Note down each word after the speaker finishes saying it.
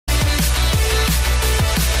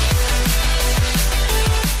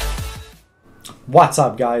What's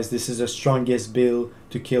up, guys? This is the strongest build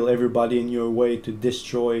to kill everybody in your way, to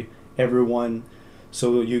destroy everyone.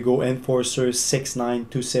 So you go Enforcer 6'9",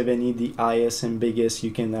 270, the highest and biggest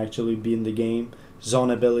you can actually be in the game.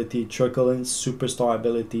 Zone ability, Truculence, Superstar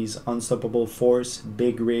abilities, Unstoppable Force,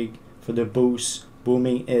 Big Rig for the boost,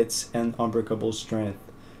 Booming Hits, and Unbreakable Strength.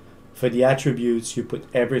 For the attributes, you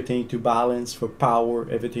put everything to balance. For power,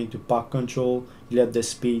 everything to puck control. You let the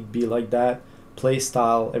speed be like that. Play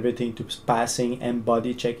style, everything to passing and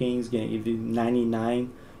body checking is gonna give you 99.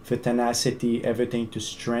 For tenacity, everything to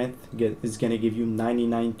strength is gonna give you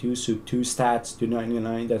 99 too. So 2 stats to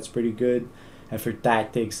 99, that's pretty good. And for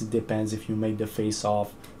tactics, it depends if you make the face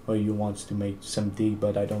off or you want to make some dig,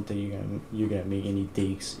 but I don't think you're gonna make any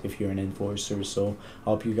digs if you're an enforcer. So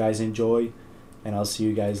I hope you guys enjoy, and I'll see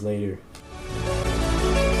you guys later.